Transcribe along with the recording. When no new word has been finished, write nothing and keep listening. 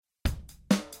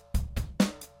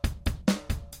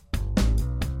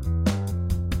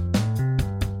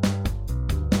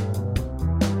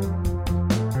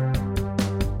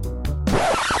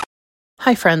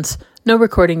Hi, friends. No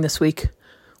recording this week.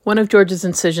 One of George's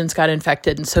incisions got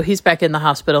infected, and so he's back in the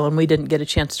hospital, and we didn't get a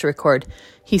chance to record.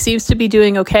 He seems to be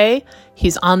doing okay.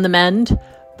 He's on the mend,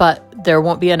 but there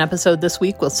won't be an episode this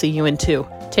week. We'll see you in 2.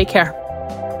 Take care.